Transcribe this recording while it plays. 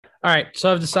All right,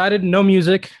 so I've decided no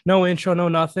music, no intro, no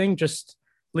nothing. Just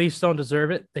Leafs don't deserve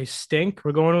it. They stink.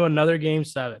 We're going to another game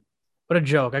seven. What a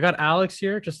joke. I got Alex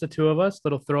here, just the two of us.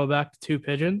 Little throwback to two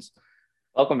pigeons.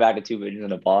 Welcome back to Two Pigeons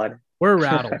in a Pod. We're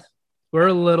rattled. We're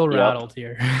a little Yep, rattled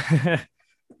here.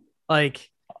 Like,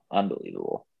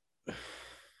 unbelievable.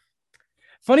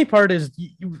 funny part is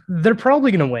they're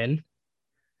probably gonna win.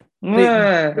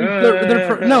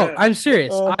 No, I'm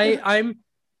serious. I'm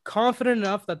confident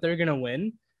enough that they're gonna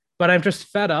win, but I'm just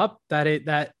fed up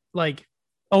that like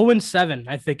 0-7,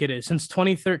 I think it is, since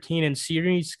 2013 in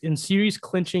series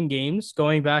clinching games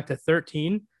going back to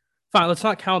 13. Fine, let's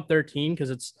not count 13 because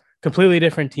it's a completely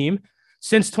different team.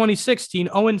 Since 2016,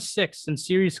 0-6 in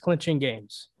series clinching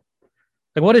games.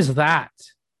 Like, what is that?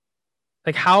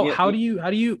 Like, how you,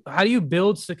 how do you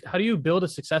build a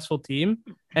successful team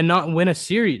and not win a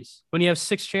series when you have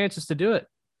six chances to do it?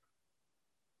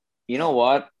 you know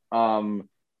what?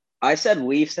 I said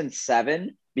Leafs in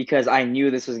seven because I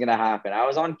knew this was gonna happen. I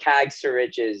was on Cags to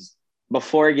Riches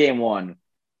before game one,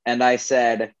 and I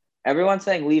said everyone's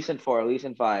saying Leafs in four, Leafs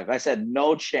in five. I said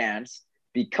no chance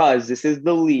because this is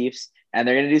the Leafs and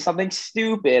they're gonna do something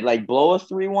stupid like blow a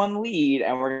 3-1 lead,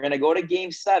 and we're gonna go to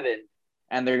game seven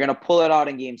and they're gonna pull it out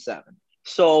in game seven.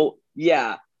 So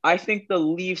yeah, I think the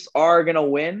Leafs are gonna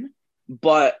win,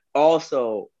 but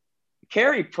also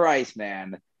Carey Price,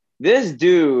 man, this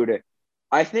dude.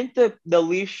 I think the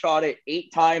Leafs shot it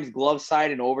 8 times glove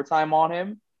side in overtime on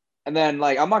him. And then,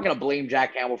 like, I'm not going to blame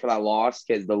Jack Campbell for that loss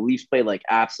because the Leafs played like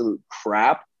absolute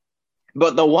crap.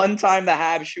 But the one time the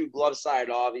Habs shoot glove side,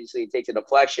 obviously it takes a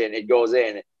deflection, it goes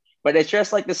in. But it's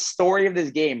just like the story of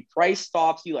this game. Price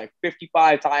stops you like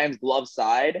 55 times glove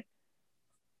side.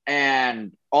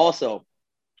 And also,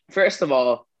 first of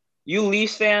all, you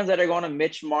Leafs fans that are going to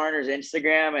Mitch Marner's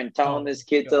Instagram and telling Oh this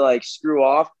kid to God. like screw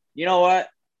off, you know what?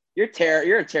 You're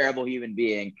a terrible human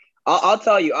being. I'll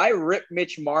tell you, I ripped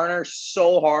Mitch Marner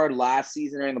so hard last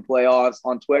season during the playoffs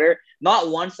on Twitter. Not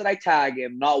once did I tag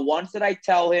him. Not once did I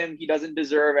tell him he doesn't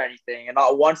deserve anything. And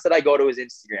not once did I go to his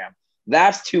Instagram.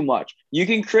 That's too much. You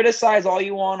can criticize all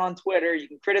you want on Twitter. You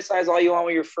can criticize all you want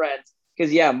with your friends.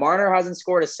 Because, yeah, Marner hasn't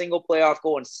scored a single playoff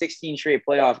goal in 16 straight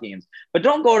playoff games. But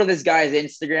don't go to this guy's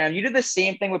Instagram. You did the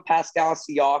same thing with Pascal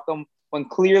Siakam when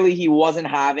clearly he wasn't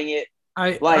having it.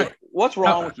 I I Like, what's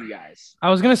wrong I, with you guys? I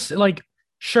was gonna say, like,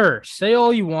 sure, say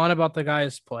all you want about the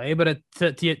guy's play, but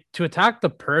to attack the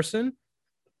person,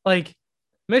 like,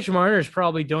 Mitch Marner's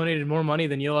probably donated more money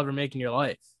than you'll ever make in your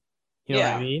life. You know what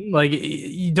I Yeah. mean? Like,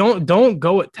 you don't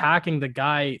go attacking the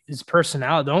guy, his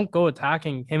personality. Don't go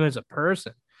attacking him as a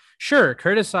person. Sure,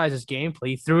 criticize his gameplay.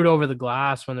 He threw it over the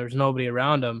glass when there's nobody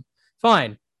around him.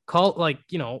 Fine, call, like,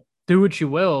 do what you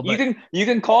will, You but can you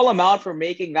can call him out for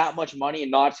making that much money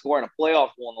and not scoring a playoff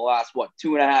goal in the last what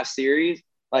 2.5 series.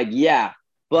 Like, yeah,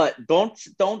 but don't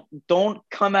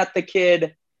come at the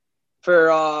kid for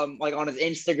like on his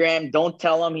Instagram. Don't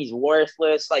tell him he's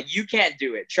worthless. Like, you can't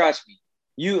do it. Trust me.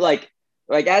 You like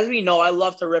as we know, I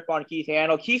love to rip on Keith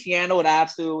Yandel. Keith Yandel would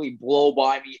absolutely blow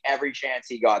by me every chance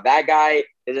he got. That guy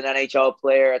is an NHL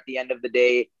player at the end of the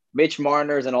day. Mitch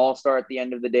Marner is an all-star at the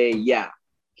end of the day. Yeah.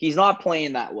 He's not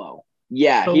playing that well.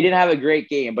 Yeah, he so didn't have a great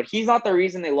game, but he's not the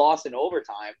reason they lost in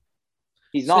overtime.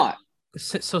 He's so, not.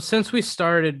 so since we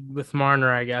started with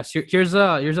Marner, I guess here's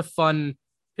a fun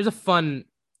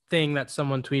thing that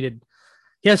someone tweeted.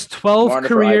 He has 12 Marner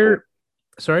for Eichel. career.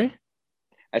 Sorry.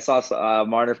 I saw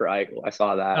Marner for Eichel. I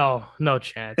saw that. Oh, no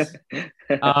chance.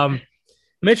 Um,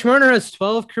 Mitch Marner has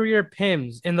 12 career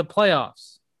PIMs in the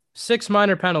playoffs, six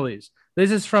minor penalties.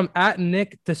 This is from at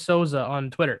Nick DeSouza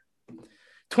on Twitter.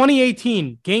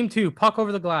 2018, game two, puck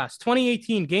over the glass.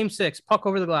 2018, game six, puck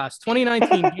over the glass.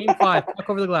 2019, game five, puck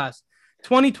over the glass.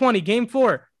 2020, game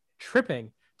four, tripping.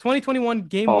 2021,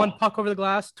 game one, Oh, puck over the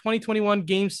glass. 2021,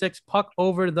 game six, puck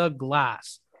over the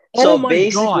glass. Oh so my God.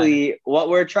 basically, what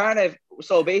we're trying to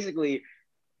so basically,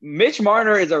 Mitch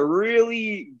Marner is a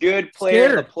really good player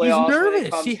in the Scared. He's playoffs when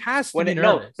it nervous. He comes has to when be it no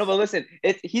no. nervous. But listen,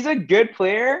 he's a good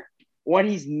player when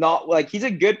he's not like he's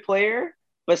a good player.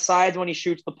 Besides when he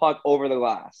shoots the puck over the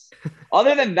glass,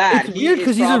 other than It's that, he weird is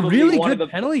because he's a probably really one of good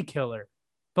the penalty killer.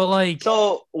 But, like,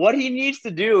 So what he needs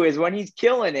to do is when he's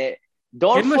killing it,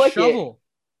 don't get him a flick it. shovel.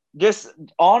 Just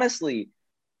honestly,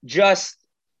 just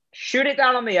shoot it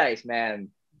down on the ice, man.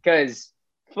 Because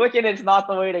flicking it's not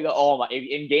the way to go. Oh my!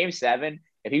 In Game Seven,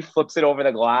 if he flips it over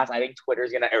the glass, I think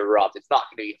Twitter's gonna erupt. It's not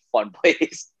gonna be a fun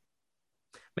place.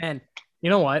 Man, you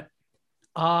know what?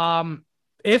 Um,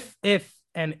 if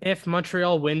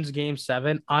Montreal wins game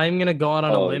seven, I'm gonna go out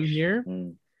on a Oh, limb here.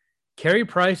 mm. Carey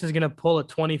Price is gonna pull a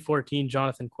 2014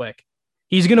 Jonathan Quick.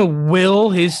 He's gonna will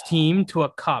his team to a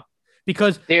cup.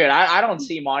 because dude, I don't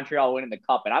see Montreal winning the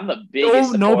cup, and I'm the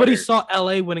biggest supporter. Nobody saw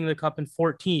LA winning the cup in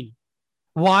 14.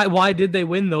 Why did they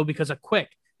win though? Because of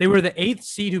Quick. They were the 8th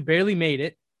seed who barely made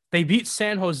it. They beat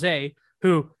San Jose,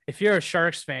 who, if you're a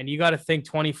Sharks fan, you got to think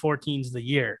 2014 is the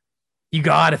year. You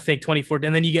got to think 2014,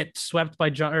 and then you get swept by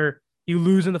you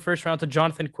lose in the first round to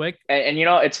Jonathan Quick. And you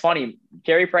know, it's funny.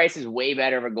 Carey Price is way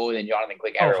better of a goalie than Jonathan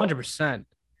Quick. 100%.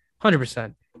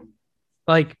 100%.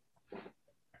 Like,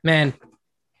 man.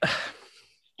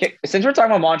 Since we're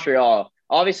talking about Montreal,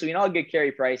 obviously we know how good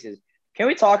Carey Price is. Can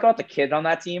we talk about the kids on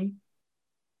that team?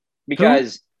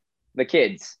 Because the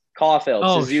kids, Caulfield,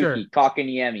 Suzuki, sure.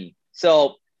 Kotkaniemi.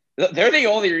 So they're the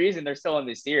only reason they're still in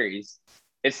this series.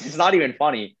 It's not even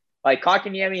funny. Like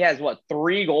Kotkaniemi has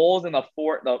 3 goals in the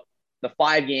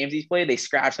 5 games he's played. They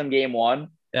scratched him game 1.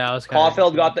 Yeah, was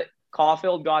Caulfield got the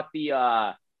Caulfield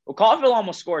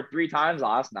almost scored 3 times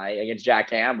last night against Jack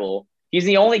Campbell. He's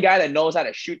the only guy that knows how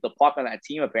to shoot the puck on that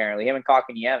team, apparently. Him and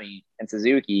Kotkaniemi and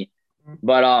Suzuki.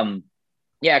 But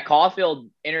yeah, Caulfield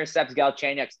intercepts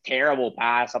Galchenyuk's terrible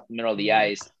pass up the middle of the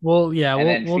ice. Well, yeah, and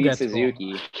then feeds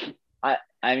Suzuki.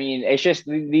 I mean, it's just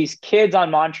these kids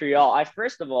on Montreal.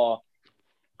 First of all,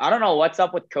 I don't know what's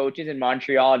up with coaches in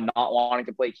Montreal not wanting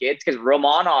to play kids, because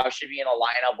Romanov should be in the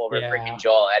lineup over freaking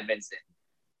Joel Edmondson.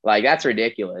 Like, that's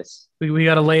ridiculous. We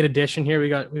got a late addition here. We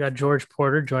got George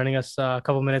Porter joining us a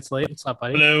couple minutes late. What's up,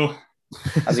 buddy? Hello.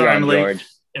 Sorry, I'm late, George.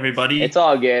 Everybody. It's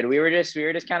all good. We were just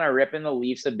kind of ripping the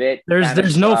Leafs a bit.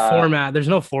 There's no format. There's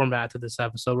no format to this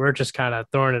episode. We're just kind of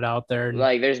throwing it out there.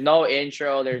 Like, there's no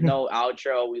intro. There's no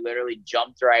outro. We literally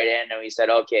jumped right in and we said,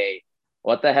 okay,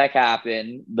 what the heck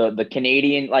happened? The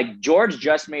Canadian, like, George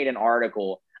just made an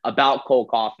article about Cole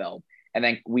Caulfield. And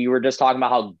then we were just talking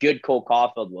about how good Cole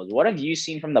Caulfield was. What have you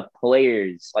seen from the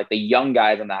players, like the young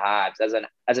guys on the Habs,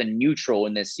 as a neutral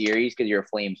in this series? Because you're a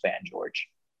Flames fan, George.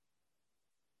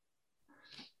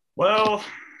 Well,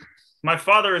 my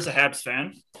father is a Habs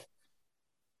fan.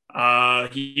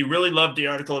 He really loved the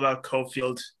article about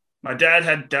Caulfield. My dad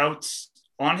had doubts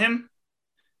on him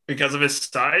because of his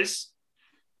size.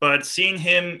 But seeing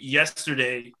him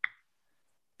yesterday,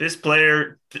 this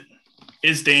player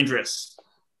is dangerous.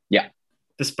 Yeah.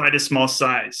 Despite his small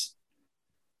size.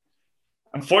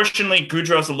 Unfortunately,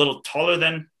 Gaudreau's a little taller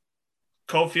than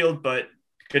Caulfield, but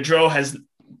Gaudreau has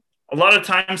a lot of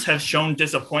times has shown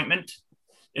disappointment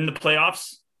in the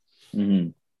playoffs,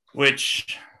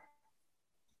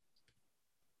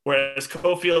 whereas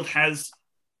Caulfield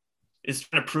is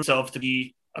trying to prove himself to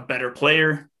be a better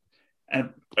player and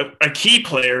a key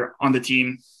player on the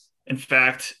team, in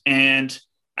fact. And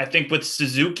I think with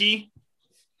Suzuki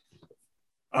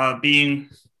being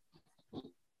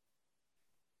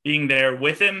there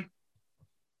with him,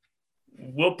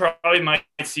 we'll probably might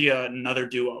see another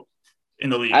duo in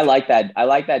the league. I like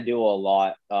that duo a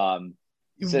lot.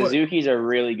 Suzuki's a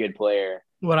really good player.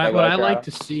 What I like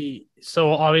to see.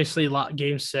 So obviously,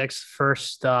 Game 6,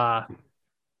 first time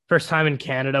in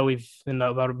Canada. We've in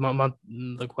about a month,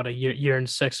 like a year and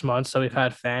 6 months. So we've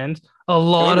had fans. A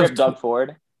lot of Doug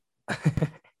Ford.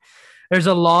 There's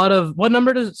a lot of, what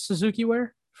number does Suzuki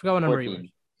wear? I forgot what number 14. he wears.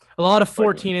 A lot of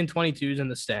 14 and 22s in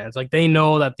the stands. Like, they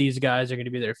know that these guys are going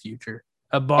to be their future.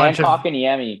 A bunch and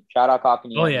Kotkaniemi. Shout out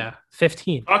Kotkaniemi. Oh yeah,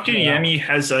 15. Kotkaniemi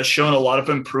has shown a lot of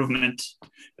improvement,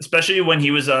 especially when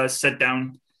he was set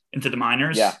down into the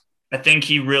minors. Yeah, I think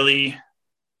he really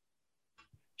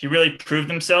proved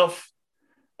himself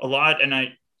a lot, and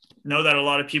I know that a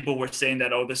lot of people were saying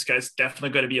that, oh, this guy's definitely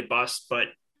going to be a bust, but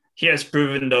he has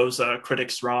proven those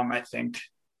critics wrong, I think.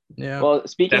 Yeah. Well,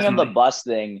 speaking definitely. of the bust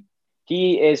thing,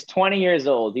 he is 20 years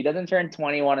old. He doesn't turn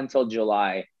 21 until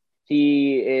July.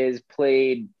 He is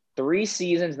played 3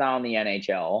 seasons now in the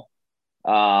NHL.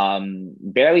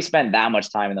 Barely spent that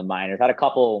much time in the minors. Had a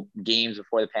couple games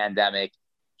before the pandemic.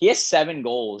 He has 7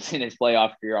 goals in his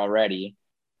playoff career already.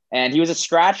 And he was a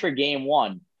scratch for game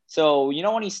 1. So, you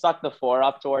know, when he stuck the 4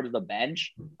 up towards the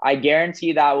bench, I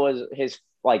guarantee that was his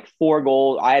 4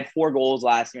 goals. I had 4 goals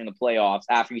last year in the playoffs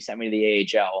after you sent me to the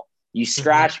AHL. You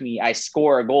scratch me, I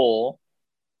score a goal.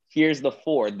 Here's the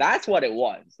 4. That's what it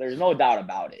was. There's no doubt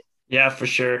about it. Yeah, for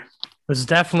sure. It was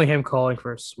definitely him calling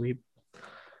for a sweep.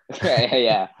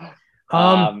 Yeah.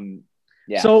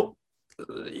 Yeah. So,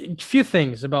 a few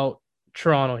things about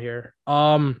Toronto here.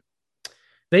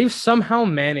 They've somehow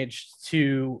managed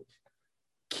to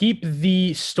keep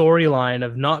the storyline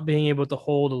of not being able to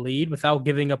hold a lead without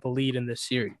giving up a lead in this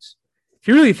series. If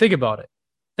you really think about it,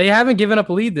 they haven't given up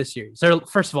a lead this series.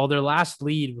 First of all, their last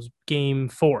lead was game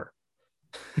 4.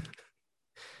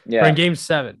 Yeah. Or in game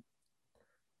 7.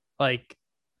 Like,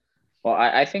 well,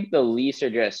 I think the Leafs are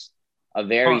just a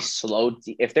very slow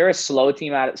if they're a slow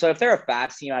team if they're a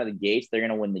fast team out of the gates, they're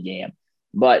going to win the game.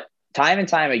 But time and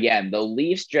time again, the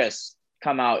Leafs just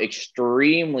come out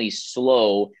extremely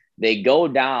slow. They go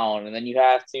down, and then you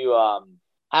have to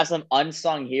have some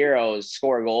unsung heroes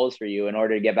score goals for you in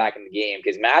order to get back in the game,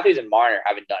 because Matthews and Marner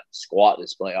haven't done squat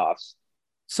this playoffs.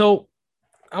 So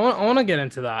I want to get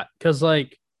into that because,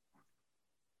 like,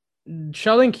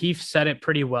 Sheldon Keefe said it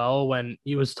pretty well when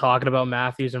he was talking about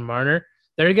Matthews and Marner.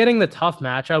 They're getting the tough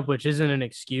matchup, which isn't an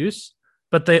excuse,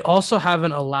 but they also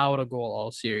haven't allowed a goal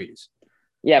all series.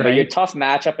 Yeah, right? But your tough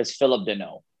matchup is Philip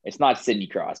Deneau. It's not Sidney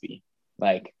Crosby.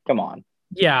 Like, come on.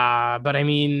 Yeah, but I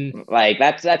mean, like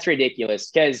that's ridiculous,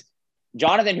 because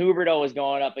Jonathan Huberdeau was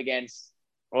going up against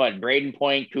Braden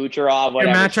Point, Kucherov,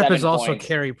 whatever. Your matchup is also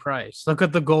Carey Price. Look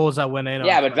at the goals that went in.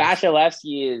 Yeah, but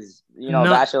Vasilevsky is,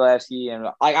 Vasilevsky, and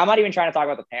like, I'm not even trying to talk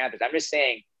about the Panthers. I'm just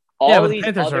saying all these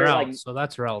Panthers other, are out, so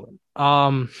that's relevant.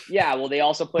 Yeah, well, they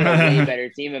also played a way better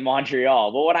team in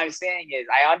Montreal. But what I'm saying is,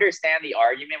 I understand the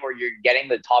argument where you're getting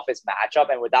the toughest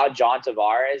matchup, and without John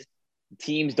Tavares,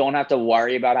 teams don't have to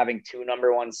worry about having 2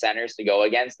 number 1 centers to go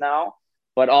against now.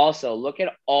 But also, look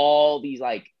at all these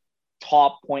like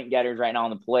top point getters right now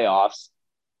in the playoffs.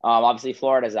 Obviously,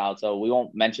 Florida's out, so we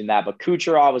won't mention that. But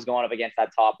Kucherov was going up against that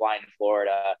top line in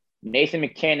Florida. Nathan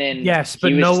McKinnon, yes,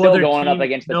 but no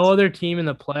other team in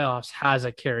the playoffs has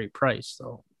a Carey Price,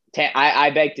 though. I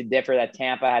beg to differ that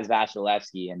Tampa has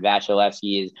Vasilevsky, and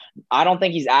Vasilevsky is, I don't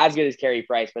think he's as good as Carey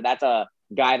Price, but that's a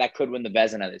guy that could win the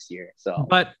Vezina this year. So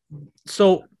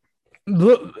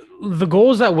the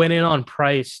goals that went in on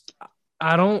Price,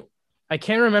 I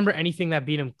can't remember anything that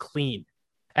beat him clean.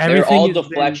 They're all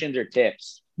deflections or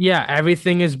tips. Yeah,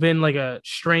 everything has been like a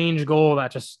strange goal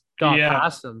that just got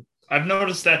past him. I've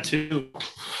noticed that too.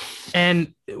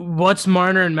 And what's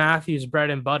Marner and Matthews' bread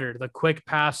and butter? The quick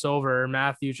pass over,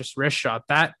 Matthews just wrist shot.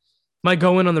 That might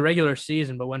go in on the regular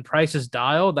season, but when Price is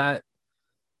dialed, that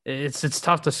it's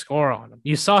tough to score on him.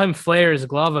 You saw him flare his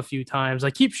glove a few times.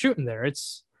 Like, keep shooting there.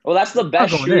 That's the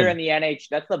best shooter in the NHL.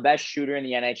 That's the best shooter in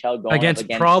the NHL going against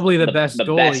probably the best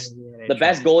goalie. The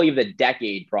best goalie of the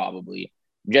decade, probably,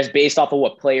 just based off of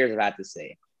what players have had to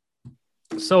say.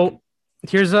 So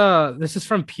this is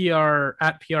from PR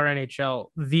NHL.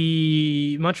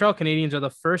 The Montreal Canadiens are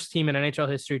the first team in NHL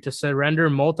history to surrender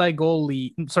multi-goal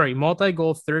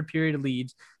third period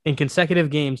leads in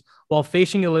consecutive games while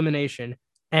facing elimination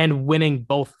and winning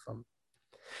both of them.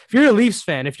 If you're a Leafs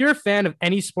fan, if you're a fan of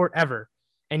any sport ever,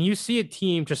 and you see a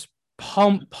team just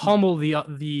pummel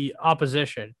the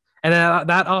opposition, and then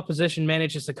that opposition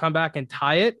manages to come back and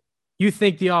tie it, you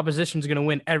think the opposition is going to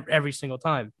win every single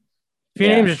time. If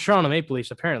your name is Toronto Maple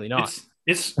Leafs, apparently not.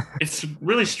 It's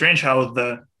really strange how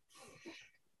the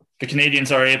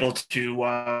Canadiens are able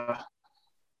to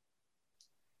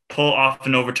pull off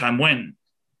an overtime win,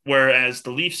 whereas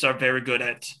the Leafs are very good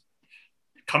at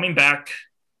coming back,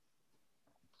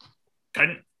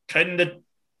 cutting the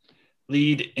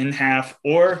lead in half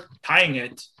or tying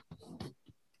it,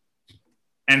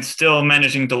 and still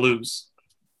managing to lose.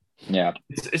 Yeah,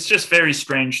 it's just very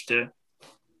strange to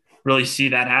really see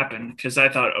that happen, because I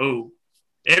thought,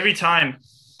 every time,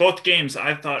 both games,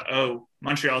 I thought,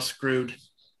 Montreal screwed.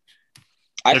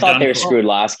 I thought they were screwed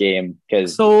last game,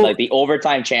 because the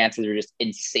overtime chances were just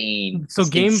insane. So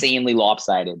insanely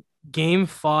lopsided. Game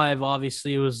 5,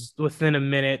 obviously, it was within a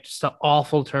minute, just an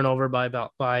awful turnover by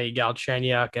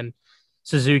Galchenyuk, and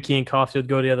Suzuki and Caulfield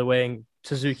go the other way, and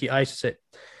Suzuki ices it.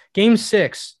 Game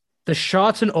 6, the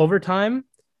shots in overtime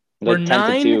were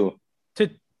 9 to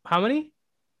how many?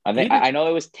 I know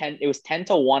it was 10. It was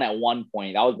 10-1 at one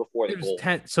point. That was before the goal.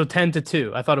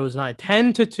 10-2. I thought it was 9.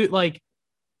 10-2. Like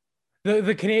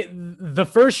the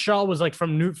first shot was like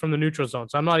from the neutral zone.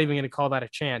 So I'm not even going to call that a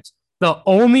chance. The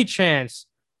only chance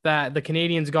that the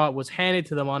Canadians got was handed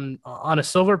to them on a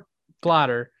silver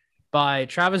platter by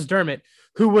Travis Dermott,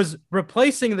 who was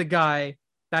replacing the guy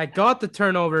that got the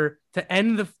turnover to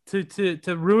end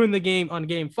to ruin the game on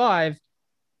Game 5.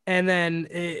 And then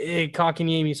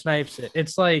Kotkaniemi snipes it.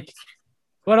 It's like,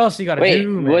 what else you got to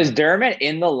do? Wait, was Dermott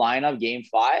in the lineup Game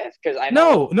 5? Because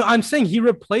no, I'm saying he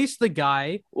replaced the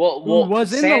guy who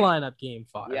was in the lineup Game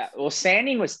 5. Yeah, well,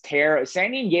 Sandin was terrible.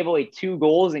 Sandin gave away 2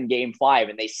 goals in Game 5,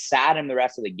 and they sat him the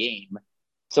rest of the game.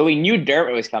 So we knew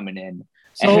Dermott was coming in.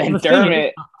 So and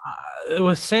Dermott,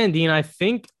 with Sandin, I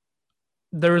think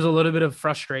there was a little bit of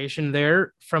frustration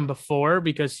there from before,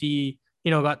 because he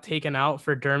got taken out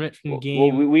for Dermott from the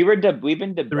game. Well, we've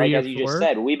been debating, as you just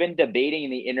said, we've been debating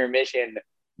in the intermission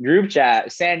group chat.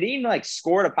 Sandin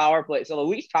scored a power play. So the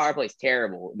Leafs power play is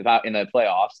terrible in the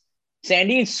playoffs.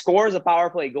 Sandin scores a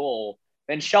power play goal.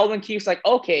 Then Sheldon Keefe's like,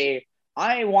 okay,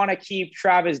 I want to keep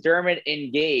Travis Dermott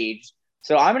engaged,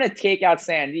 so I'm going to take out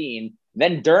Sandin.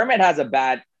 Then Dermott has a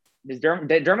bad. Dermott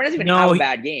doesn't even have a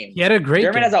bad game. He had a great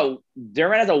Dermott game.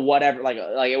 Dermott has a whatever, like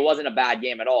it wasn't a bad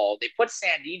game at all. They put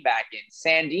Sandin back in.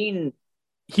 Sandin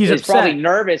is probably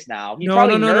nervous now. He's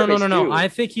probably nervous too. I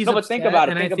think he's but think about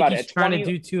it. Think about it. He's trying to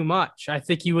do too much. I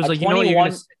think he was like, you know what, you're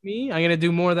going to sit me? I'm going to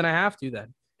do more than I have to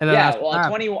then. And then yeah, well,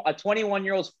 a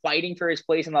 21-year-old's fighting for his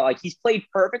place in the, like, he's played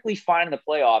perfectly fine in the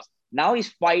playoffs. Now he's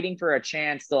fighting for a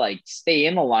chance to like stay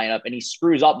in the lineup, and he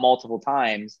screws up multiple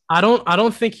times. I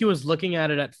don't think he was looking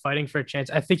at it at fighting for a chance.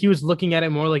 I think he was looking at it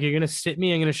more like, you're gonna sit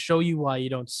me, I'm gonna show you why you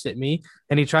don't sit me.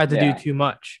 And he tried to do too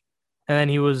much. And then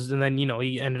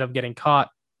he ended up getting caught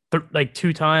like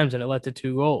 2 times, and it led to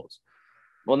 2 goals.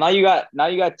 Well, now you got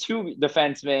 2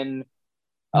 defensemen.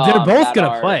 They're both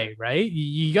gonna play, right?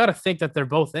 You got to think that they're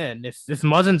both in. If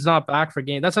Muzzin's not back for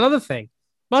game, that's another thing.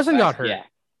 Muzzin got hurt. Yeah.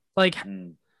 Like,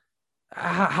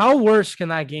 how worse can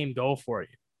that game go for you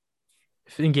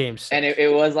in game 6? And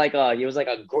it was like it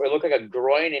looked like a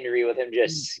groin injury with him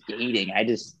just skating. I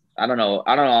don't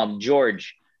know.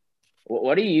 George,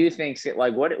 what do you think?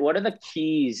 Like, what are the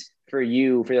keys for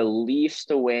you for the Leafs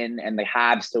to win and the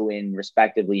Habs to win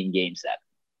respectively in game 7?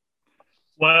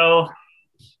 Well,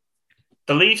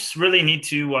 the Leafs really need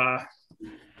to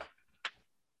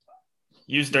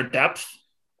use their depth,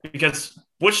 because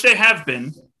which they have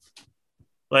been.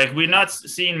 Like, we're not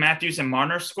seeing Matthews and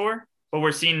Marner score, but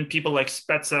we're seeing people like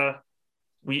Spezza.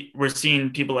 We're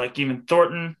seeing people like even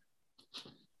Thornton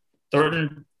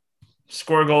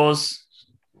score goals.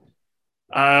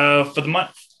 For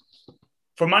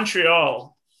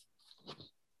Montreal,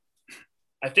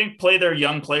 I think play their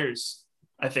young players.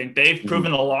 I think they've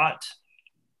proven a lot.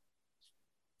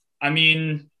 I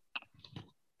mean,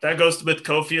 that goes with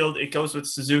Caulfield. It goes with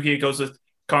Suzuki. It goes with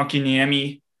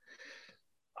Konkiniemi.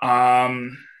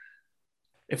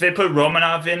 If they put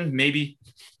Romanov in, maybe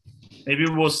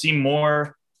we'll see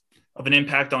more of an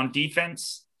impact on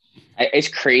defense. It's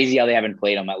crazy how they haven't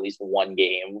played him at least one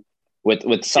game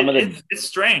with some of the. It's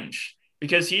strange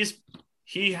because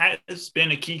he has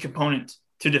been a key component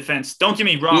to defense. Don't get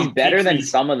me wrong. He's better than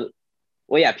some of the.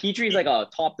 Well, yeah, Petry's like a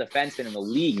top defenseman in the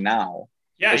league now.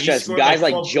 Yeah, it's just guys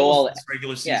like Joel.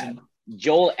 Regular season. Yeah,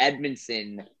 Joel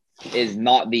Edmondson is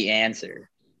not the answer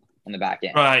on the back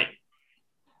end. Right.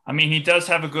 I mean, he does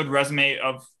have a good resume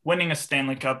of winning a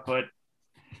Stanley Cup, but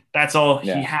that's all he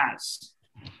has.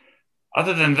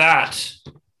 Other than that,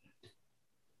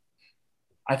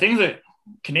 I think the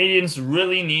Canadians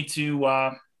really need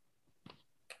to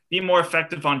be more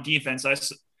effective on defense.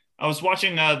 I was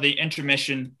watching the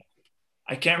intermission.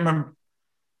 I can't remember.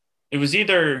 It was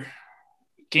either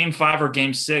Game 5 or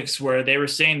Game 6 where they were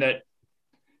saying that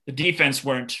the defense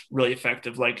weren't really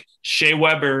effective, like Shea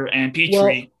Weber and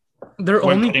Petry. Well, they're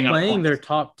only playing their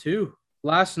top 2.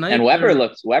 Last night, and Weber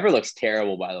looks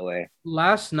terrible, by the way.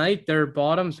 Last night, their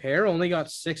bottom pair only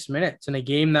got 6 minutes in a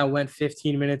game that went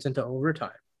 15 minutes into overtime.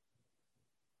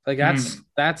 Like, is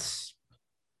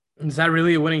that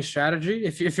really a winning strategy?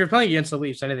 If you're playing against the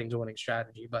Leafs, anything's a winning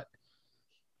strategy. But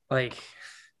like,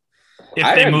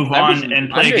 if they move on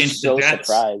and play against the Jets,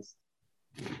 surprised.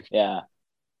 Yeah,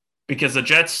 because the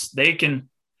Jets, they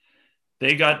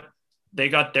got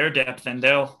their depth, and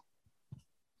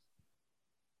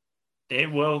they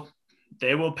will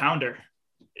pound her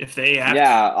if they have.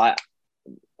 Yeah,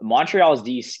 Montreal's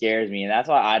D scares me, and that's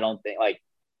why I don't think, like,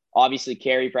 obviously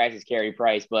Carey Price is Carey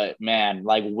Price, but man,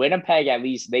 like Winnipeg, at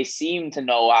least they seem to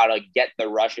know how to get the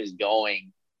rushes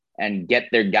going and get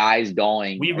their guys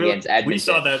going against Edmonton. We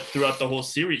saw that throughout the whole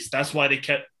series. That's why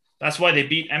they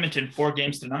beat Edmonton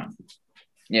 4-0.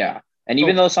 Yeah, and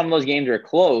even though some of those games were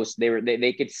close,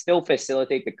 they could still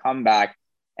facilitate the comeback,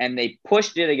 and they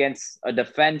pushed it against a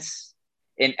defense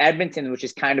in Edmonton, which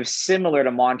is kind of similar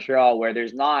to Montreal, where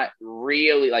there's not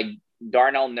really, like,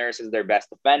 Darnell Nurse is their best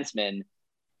defenseman,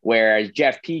 whereas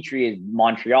Jeff Petry is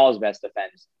Montreal's best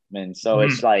defenseman. So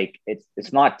it's like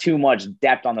it's not too much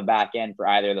depth on the back end for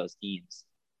either of those teams.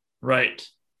 Right.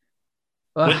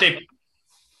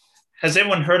 Has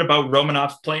anyone heard about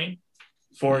Romanov playing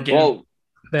for a game? Well,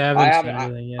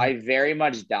 I I very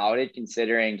much doubt it,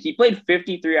 considering he played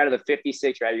 53 out of the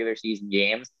 56 regular season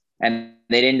games, and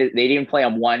they didn't play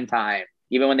him one time,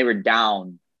 even when they were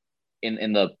down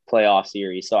in the playoff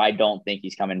series. So I don't think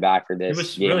he's coming back for this it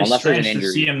was game, really unless there's an strange injury.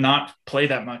 to see him not play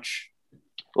that much.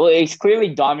 Well, it's clearly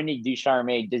Dominique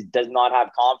Ducharme does not have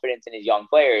confidence in his young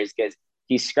players, because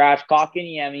he scratched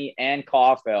Kotkaniemi and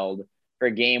Caulfield for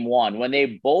game 1 when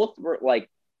they both were, like,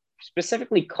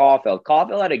 specifically Caulfield.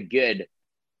 Caulfield had a good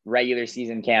regular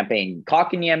season campaign.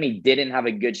 Kotkaniemi didn't have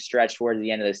a good stretch towards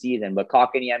the end of the season, but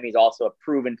Kotkaniemi is also a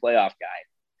proven playoff guy.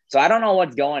 So I don't know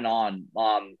what's going on.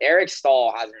 Eric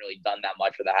Stahl hasn't really done that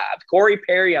much for the Habs. Corey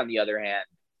Perry, on the other hand,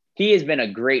 he has been a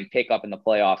great pickup in the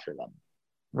playoffs for them.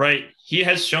 Right. He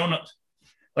has shown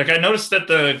 – like I noticed that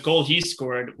the goal he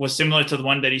scored was similar to the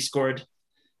one that he scored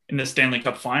in the Stanley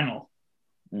Cup final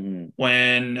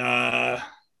when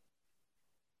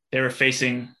they were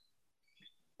facing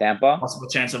Tampa. Possible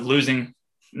chance of losing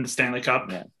in the Stanley Cup.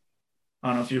 Yeah. I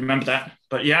don't know if you remember that.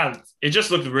 But, yeah, it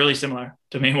just looked really similar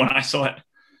to me when I saw it.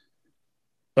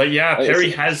 But, yeah,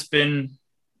 Perry has been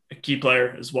a key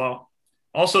player as well.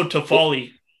 Also,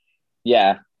 Toffoli.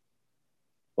 Yeah.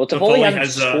 Well, Toffoli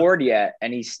hasn't scored yet,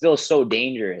 and he's still so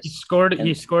dangerous. He scored.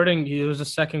 It was a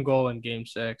second goal in Game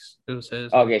 6. It was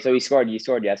his. Okay, so he scored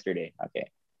yesterday. Okay.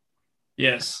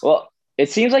 Yes. Well,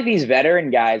 it seems like these veteran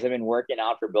guys have been working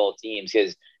out for both teams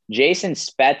because Jason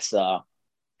Spezza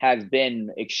has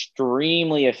been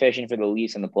extremely efficient for the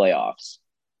Leafs in the playoffs.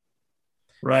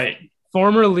 Right.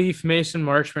 Former Leaf Mason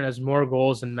Marchment has more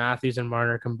goals than Matthews and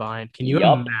Marner combined. Can you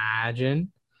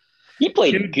imagine? He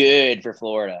played good for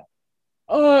Florida.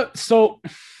 So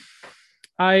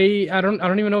I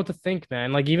don't even know what to think,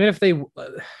 man. Like, even if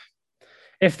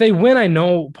they win, I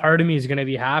know part of me is going to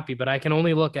be happy, but I can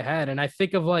only look ahead. And I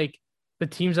think of like the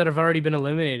teams that have already been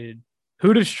eliminated.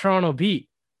 Who does Toronto beat?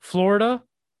 Florida?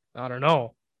 I don't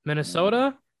know.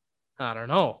 Minnesota? I don't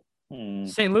know.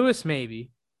 St. Louis, maybe.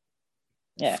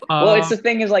 Yeah. Well, it's the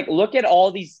thing is, like, look at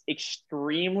all these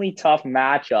extremely tough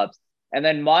matchups. And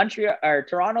then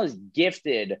Toronto's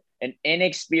gifted an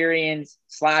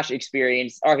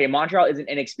inexperienced/experience. Okay, Montreal isn't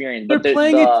inexperienced, but they're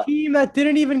playing a team that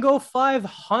didn't even go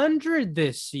 500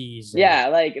 this season. Yeah,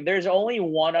 like there's only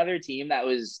one other team that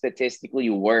was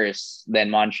statistically worse than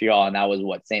Montreal, and that was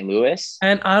St. Louis.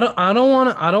 And I don't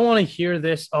want to hear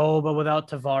this. Oh, but without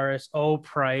Tavares,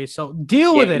 Price. So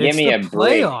deal with it. It's the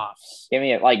playoffs. Give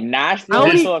me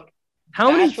Nashville. How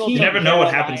many teams? You never know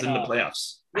what happens in the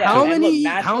playoffs. Yeah, how many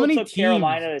teams?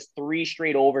 Carolina is 3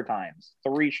 straight overtimes,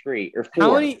 3 straight or 4.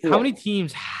 How many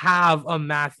teams have a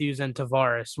Matthews and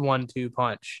Tavares 1-2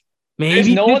 punch? Maybe there's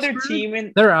no other team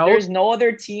in. They're out. There's no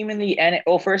other team in the N.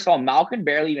 Well, first of all, Malkin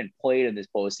barely even played in this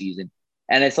postseason,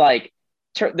 and it's like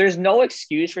there's no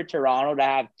excuse for Toronto to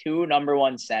have 2 number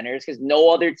 1 centers because no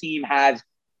other team has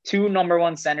 2 number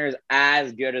 1 centers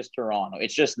as good as Toronto.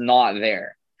 It's just not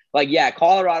there. Like, yeah,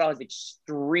 Colorado has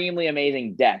extremely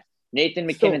amazing depth. Nathan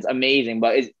McKinnon's amazing,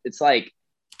 but it's like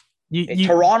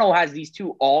Toronto has these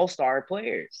 2 all-star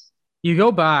players. You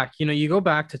go back to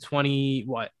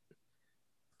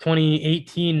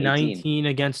 2018-19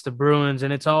 against the Bruins,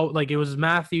 and it's all like it was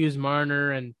Matthews,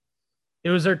 Marner, and it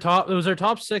was their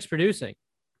top 6 producing.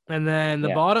 And then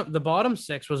the bottom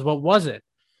 6 was, what was it?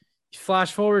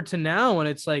 Flash forward to now, and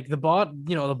it's like the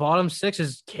bottom 6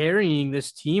 is carrying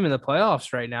this team in the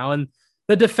playoffs right now, and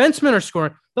the defensemen are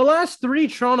scoring. The last 3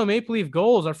 Toronto Maple Leaf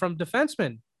goals are from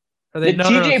defensemen. Did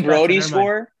TJ Brody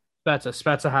score?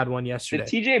 Spezza had one yesterday.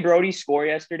 Did TJ Brody score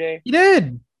yesterday? He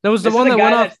did. That was the one that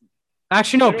went off.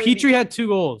 Actually, no. Petrie had 2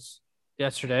 goals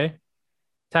yesterday,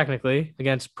 technically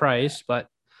against Price. But,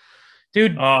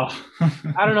 dude, I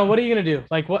don't know. What are you gonna do?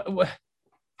 Like,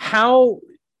 how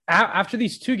after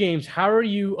these 2 games? How are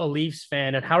you a Leafs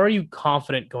fan, and how are you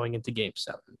confident going into Game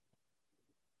 7?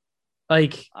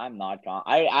 Like, I'm not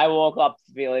confident. I woke up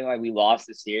feeling like we lost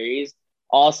the series.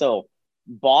 Also,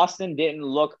 Boston didn't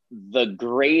look the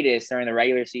greatest during the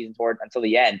regular season until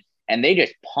the end, and they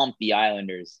just pumped the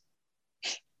Islanders.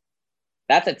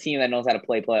 That's a team that knows how to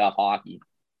play playoff hockey.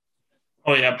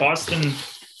 Oh, yeah. Boston,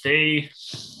 they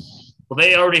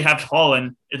already have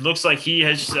Holland. It looks like he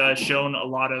has shown a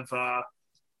lot of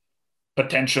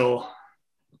potential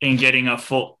in getting a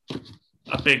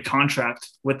big contract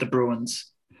with the Bruins.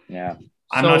 Yeah.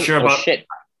 I'm not sure about shit.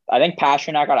 I think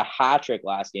Pastrnak got a hat trick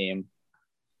last game.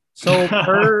 So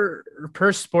per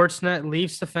Sportsnet,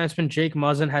 Leafs defenseman Jake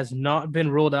Muzzin has not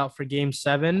been ruled out for Game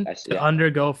 7 to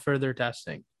undergo further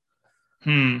testing.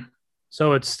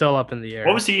 So it's still up in the air.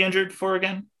 What was he injured for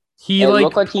again? He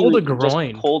looked like pulled a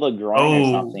groin. Just pulled a groin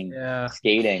or something. Yeah.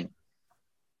 Skating.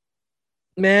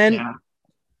 Man. Yeah.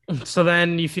 So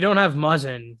then if you don't have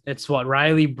Muzzin, it's what?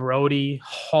 Riley Brody,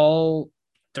 Hall,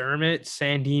 Dermott,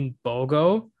 Sandine,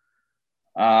 Bogo.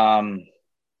 I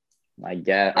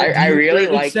guess I really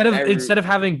like instead of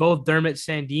having both Dermott,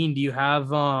 Sandine, do you have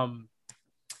who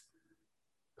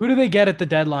do they get at the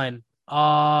deadline?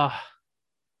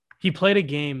 He played a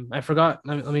game. I forgot.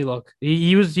 Let me look.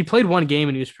 He played 1 game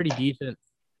and he was pretty decent.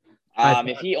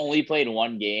 If he only played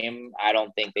 1 game, I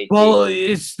don't think they. Well,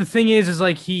 it's the thing is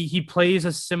like he plays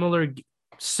a similar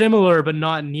similar, but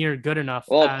not near good enough.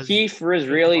 Well, Keefe was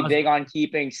really big on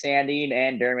keeping Sandine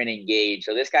and Dermott engaged.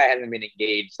 So this guy hasn't been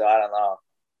engaged. So I don't know.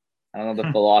 I don't know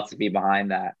the philosophy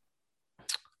behind that.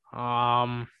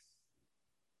 Let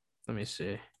me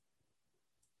see.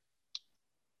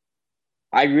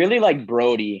 I really like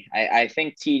Brody. I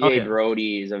think TJ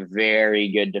Brody is a very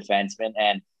good defenseman.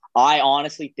 And I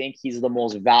honestly think he's the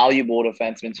most valuable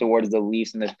defenseman towards the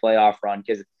Leafs in this playoff run.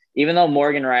 Because even though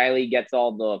Morgan Riley gets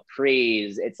all the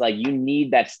praise, it's like you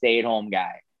need that stay-at-home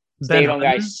guy. Stay-at-home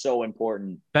guy is so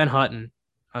important. Ben Hutton.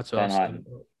 That's what I was saying.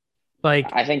 Like,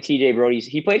 I think TJ Brody's –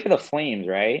 he played for the Flames,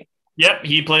 right? Yep,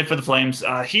 he played for the Flames.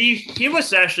 He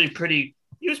was actually pretty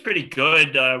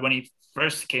good when he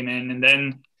first came in, and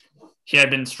then he had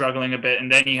been struggling a bit,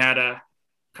 and then he had a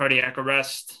cardiac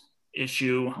arrest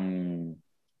issue.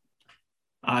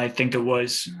 I think it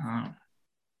was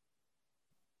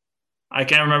I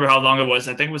can't remember how long it was.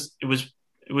 I think it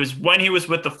was when he was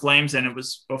with the Flames, and it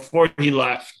was before he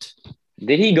left.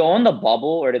 Did he go in the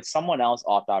bubble, or did someone else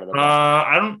opt out of the bubble?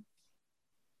 I don't.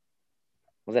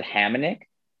 Was it Hamonic?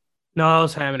 No, it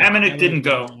was Hamonic. Hamonic didn't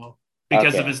go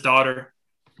because of his daughter.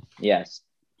 Yes.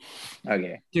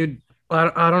 Okay. Dude,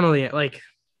 I don't know yet. Like,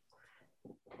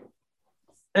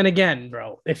 and again,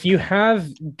 bro, if you have,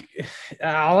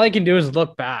 all I can do is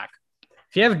look back.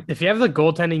 If you have the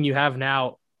goaltending you have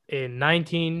now in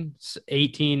 19,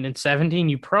 18, and 17,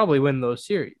 you probably win those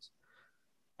series.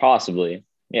 Possibly,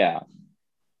 yeah.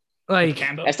 Like,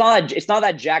 it's not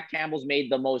that Jack Campbell's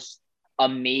made the most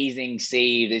amazing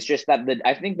saves. It's just that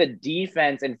I think the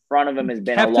defense in front of him has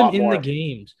been a lot more. Kept him in the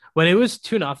games. When it was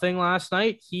 2-0 last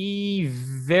night, he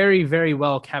very, very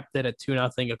well kept it at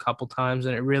 2-0 a couple times,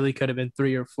 and it really could have been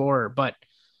 3 or 4. But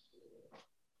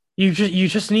you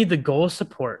just need the goal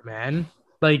support, man.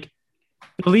 Like,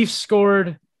 the Leafs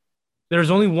scored. There's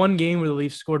only one game where the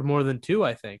Leafs scored more than 2,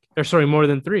 I think. More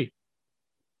than 3.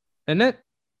 Isn't it?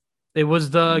 It was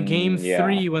the game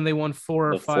 3 when they won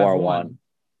 4 or 5-1.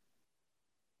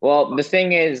 Well, the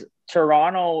thing is,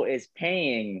 Toronto is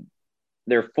paying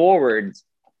their forwards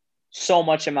so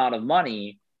much amount of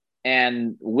money,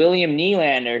 and William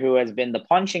Nylander, who has been the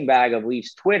punching bag of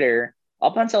Leafs Twitter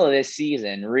up until this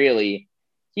season, really,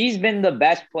 he's been the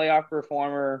best playoff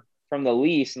performer from the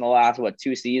Leafs in the last,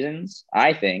 2 seasons,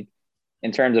 I think,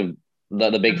 in terms of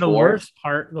the big four.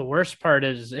 The worst part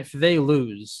is if they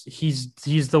lose, he's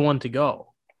the one to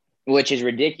go. Which is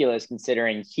ridiculous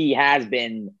considering he has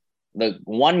been the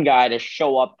one guy to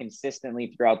show up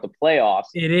consistently throughout the playoffs.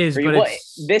 It is, but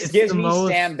this gives me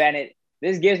Sam Bennett.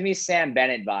 This gives me Sam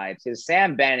Bennett vibes because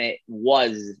Sam Bennett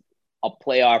was a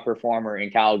playoff performer in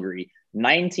Calgary.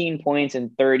 19 points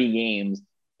in 30 games.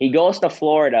 He goes to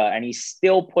Florida and he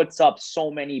still puts up so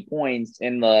many points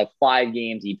in the 5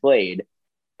 games he played.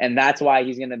 And that's why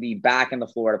he's going to be back in the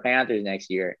Florida Panthers next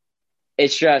year.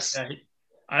 It's just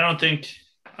I don't think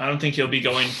he'll be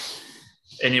going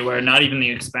anywhere, not even the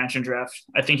expansion draft.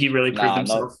 I think he really proved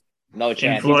himself. No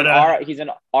chance. He's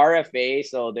an RFA,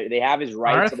 so they have his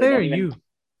rights. RFA so or you? Are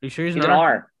you sure he's an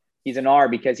R? He's an R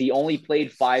because he only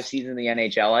played 5 seasons in the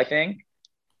NHL, I think.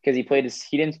 Because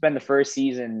he didn't spend the first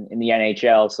season in the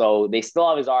NHL, so they still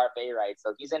have his RFA rights.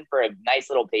 So he's in for a nice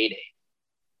little payday.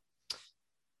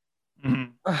 Mm-hmm.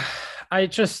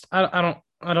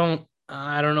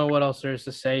 I don't know what else there is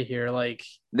to say here. Like,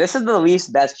 this is the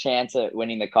least best chance at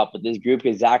winning the cup with this group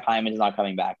because Zach Hyman's not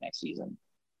coming back next season.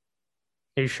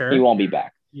 Are you sure? He won't be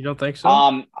back. You don't think so?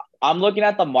 I'm looking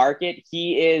at the market.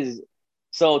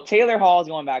 So Taylor Hall is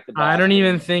going back to Boston. I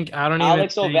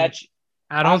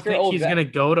don't think he's going to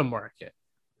go to market.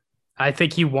 I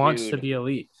think he wants to be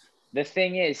elite. The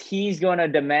thing is, he's going to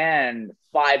demand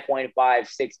 5.5,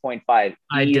 6.5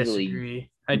 I disagree.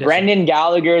 Brendan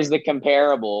Gallagher is the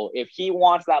comparable. If he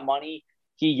wants that money,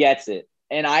 he gets it.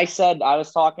 And I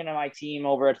was talking to my team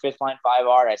over at Fifth Line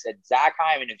 5R. I said, Zach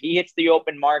Hyman, if he hits the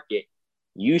open market,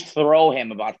 you throw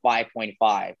him about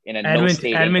 5.5 in a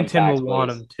no-state Edmonton will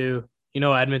want him too. You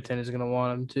know, Edmonton is going to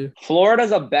want him too.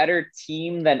 Florida's a better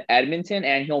team than Edmonton,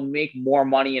 and he'll make more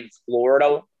money in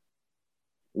Florida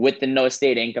with the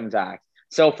no-state income tax.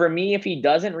 So for me, if he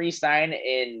doesn't re-sign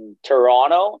in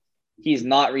Toronto, he's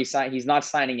not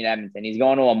signing in Edmonton. He's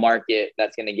going to a market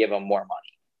that's going to give him more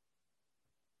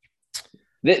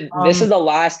money. This is the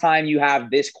last time you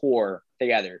have this core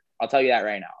together. I'll tell you that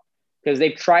right now. Because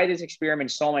they've tried this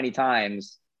experiment so many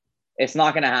times. It's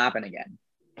not going to happen again.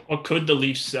 Well, could the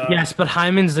Leafs? Yes, but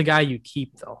Hyman's the guy you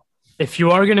keep, though. If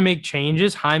you are going to make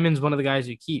changes, Hyman's one of the guys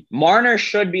you keep. Marner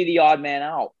should be the odd man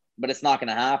out, but it's not going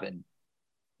to happen.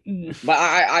 But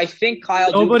I think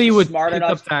Kyle Nobody Dubas would smart pick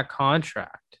enough up that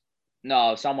contract.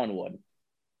 No, someone would.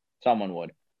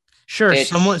 Sure,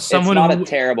 It's not a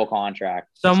terrible contract.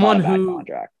 It's not a bad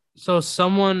contract.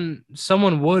 Someone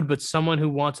would, but someone who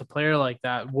wants a player like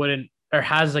that wouldn't, or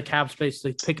has the cap space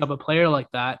to pick up a player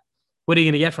like that. What are you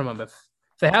going to get from them if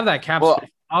they have that cap space?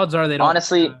 Odds are they don't.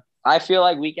 Honestly, I feel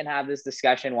like we can have this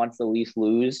discussion once the Leafs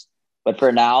lose. But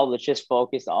for now, let's just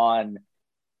focus on.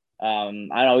 I don't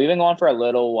know. We've been going for a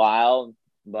little while,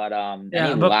 but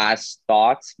last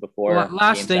thoughts before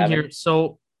last thing 7? here?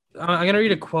 So I'm gonna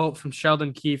read a quote from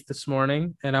Sheldon Keefe this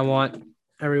morning, and I want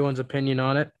everyone's opinion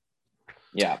on it.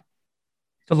 Yeah,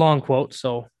 it's a long quote,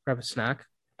 so grab a snack.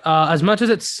 As much as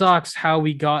it sucks how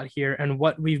we got here and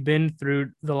what we've been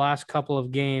through the last couple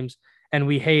of games, and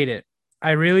we hate it,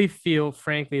 I really feel,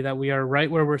 frankly, that we are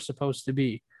right where we're supposed to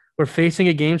be. We're facing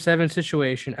a Game 7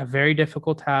 situation, a very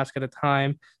difficult task at a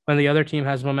time when the other team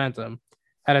has momentum,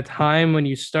 at a time when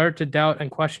you start to doubt and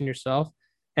question yourself,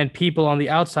 and people on the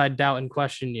outside doubt and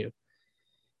question you.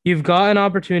 You've got an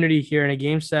opportunity here in a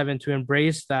Game 7 to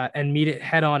embrace that and meet it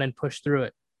head on and push through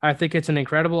it. I think it's an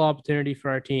incredible opportunity for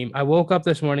our team. I woke up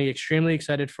this morning extremely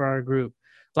excited for our group.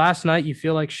 Last night, you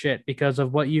feel like shit because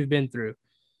of what you've been through.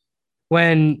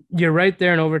 When you're right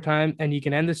there in overtime and you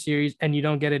can end the series and you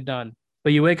don't get it done.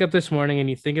 But you wake up this morning and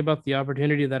you think about the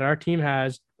opportunity that our team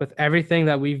has with everything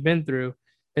that we've been through,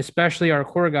 especially our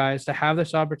core guys, to have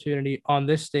this opportunity on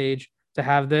this stage, to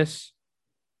have this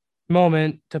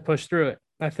moment to push through it.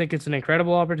 I think it's an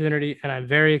incredible opportunity, and I'm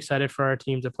very excited for our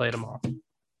team to play tomorrow.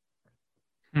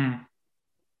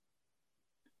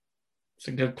 It's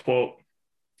a good quote.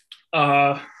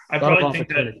 I probably think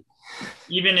that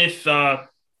even if I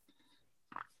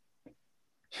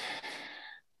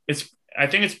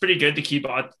think it's pretty good to keep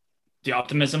the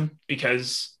optimism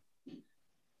because,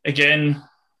 again,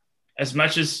 as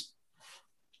much as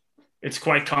it's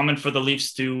quite common for the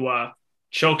Leafs to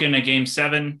choke in a Game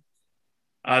 7,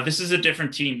 this is a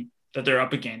different team that they're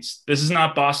up against. This is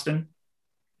not Boston,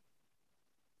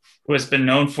 who has been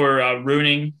known for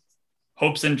ruining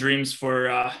hopes and dreams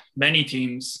for many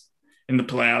teams in the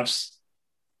playoffs.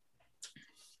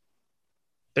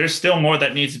 There's still more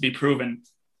that needs to be proven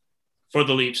for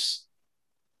the Leafs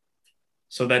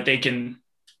so that they can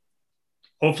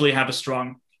hopefully have a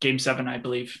strong Game 7, I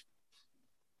believe.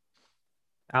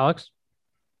 Alex?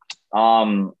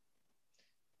 I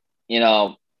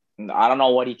don't know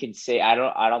what he can say. I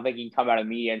don't think he can come out of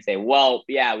media and say, well,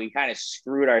 yeah, we kind of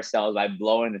screwed ourselves by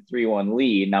blowing the 3-1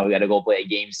 lead. Now we got to go play a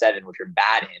Game 7, which we're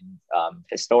bad in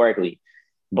historically.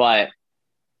 But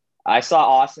I saw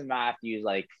Austin Matthews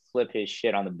flip his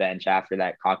shit on the bench after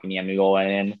that Kotkaniemi goal went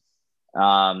in.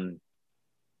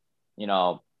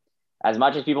 As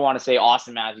much as people want to say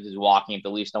Austin Matthews is walking if the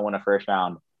Leafs don't win a first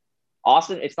round,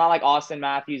 it's not like Austin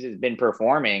Matthews has been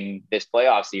performing this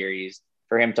playoff series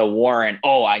for him to warrant,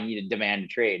 I need to demand a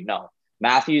trade. No,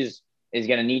 Matthews is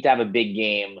going to need to have a big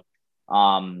game.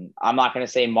 I'm not going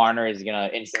to say Marner is going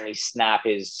to instantly snap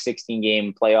his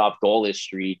 16-game playoff goalless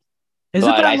streak. Is it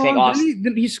that I long?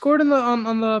 Think he scored on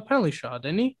the penalty shot,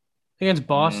 didn't he? Against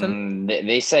Boston?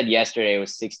 They said yesterday it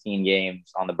was 16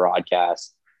 games on the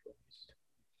broadcast.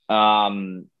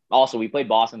 Also, we played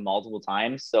Boston multiple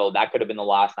times, so that could have been the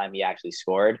last time he actually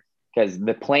scored because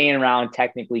the playing round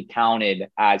technically counted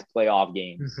as playoff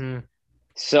games. Mm-hmm.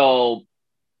 So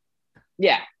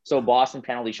Boston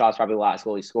penalty shot's probably the last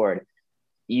goal he scored.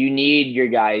 You need your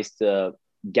guys to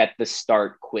get the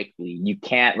start quickly. You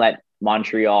can't let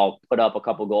Montreal put up a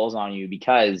couple goals on you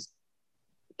because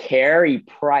Carey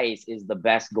Price is the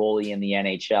best goalie in the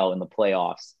NHL in the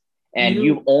playoffs. And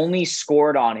you've only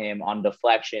scored on him on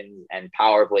deflections and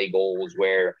power play goals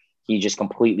where he just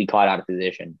completely caught out of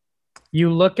position. You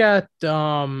look at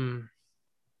the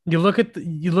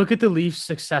Leafs'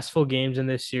 successful games in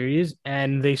this series,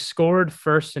 and they scored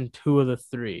first in 2 of the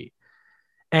 3.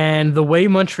 And the way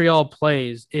Montreal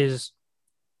plays is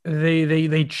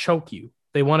they choke you.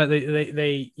 They want to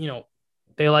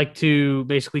they like to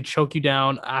basically choke you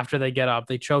down after they get up.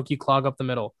 They choke you, clog up the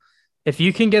middle. If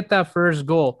you can get that first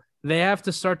goal, they have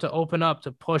to start to open up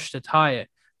to push to tie it.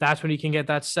 That's when you can get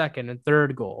that second and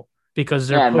third goal because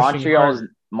they're pushing hard.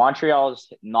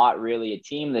 Montreal's not really a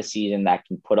team this season that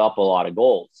can put up a lot of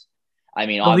goals. I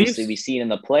mean, obviously we've seen in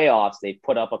the playoffs they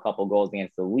put up a couple goals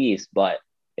against the Leafs, but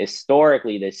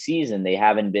historically this season they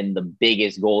haven't been the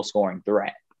biggest goal scoring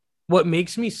threat. What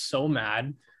makes me so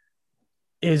mad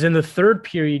is in the third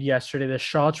period yesterday, the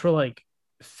shots were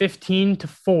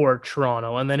 15-4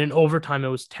 Toronto, and then in overtime it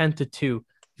was 10-2.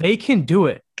 They can do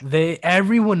it.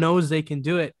 Everyone knows they can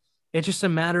do it. It's just a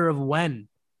matter of when.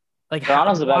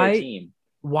 Toronto's a better team.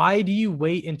 Why do you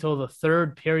wait until the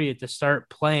third period to start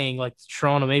playing like the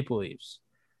Toronto Maple Leafs?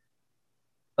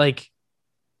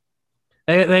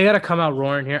 They got to come out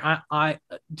roaring here. I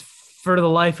for the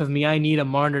life of me, I need a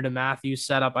Marner to Matthews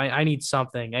setup. I need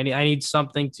something. I need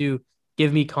something to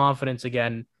give me confidence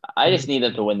again. I just need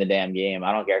them to win the damn game.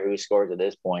 I don't care who scores at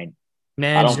this point. I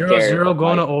Man, don't 0-0 care.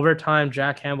 going to Like, overtime.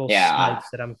 Jack Campbell yeah, snipes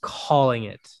it. I'm calling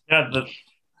it. Yeah,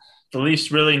 the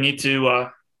Leafs really need to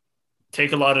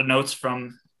take a lot of notes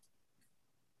from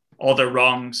all their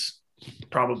wrongs,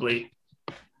 probably,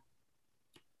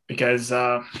 because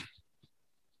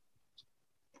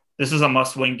this is a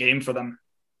must-win game for them.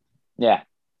 yeah,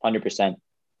 100%.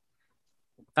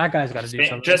 That guy's got to do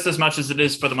something. Just as much as it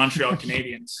is for the Montreal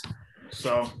Canadiens.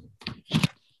 So,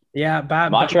 yeah,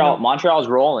 Montreal's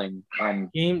rolling,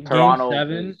 and game Toronto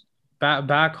 7.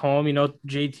 Back home,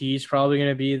 JT's probably going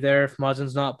to be there. If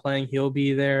Muzzin's not playing, he'll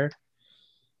be there.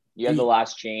 You have the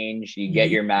last change. You get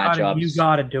your matchups. You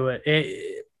got to do it.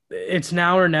 It's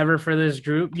now or never for this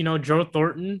group. Joe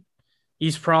Thornton,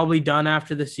 he's probably done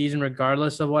after the season,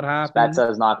 regardless of what happens.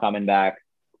 Spezza's not coming back.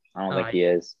 I don't think he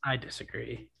is. I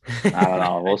disagree. I don't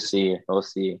know. We'll see.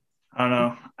 I don't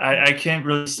know. I can't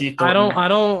really see Thornton. I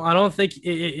don't think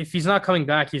if he's not coming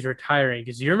back, he's retiring.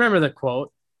 Because you remember the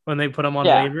quote when they put him on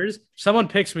waivers? Someone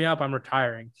picks me up, I'm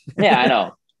retiring. Yeah, I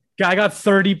know. Guy got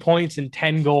 30 points and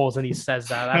 10 goals, and he says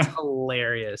that. That's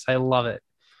hilarious. I love it.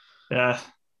 Yeah.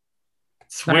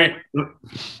 It's weird.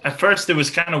 At first, it was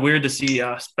kind of weird to see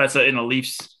Spezza in a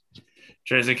Leafs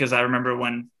jersey because I remember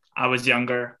when I was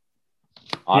younger,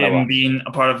 him being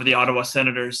a part of the Ottawa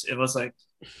Senators, it was like,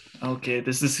 okay,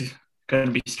 this is going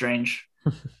to be strange.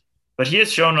 But he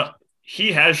has shown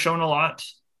a lot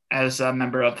as a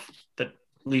member of the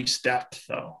Leafs depth,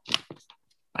 though.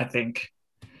 I think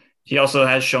he also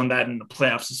has shown that in the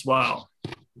playoffs as well.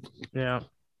 Yeah.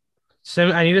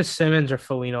 I need a Simmons or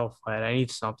Foligno fight. I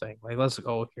need something. Like, let's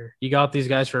go here. You got these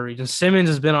guys for a reason. Simmons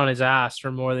has been on his ass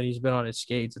for more than he's been on his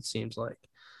skates, it seems like.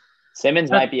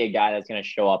 Simmons might be a guy that's going to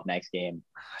show up next game.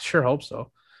 I sure hope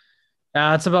so.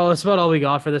 That's about all we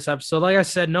got for this episode. Like I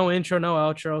said, no intro, no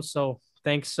outro. So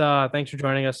thanks for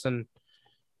joining us, and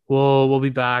we'll be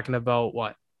back in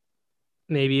about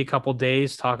maybe a couple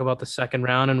days. Talk about the second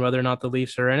round and whether or not the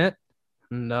Leafs are in it,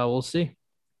 and we'll see.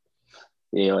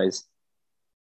 Anyways.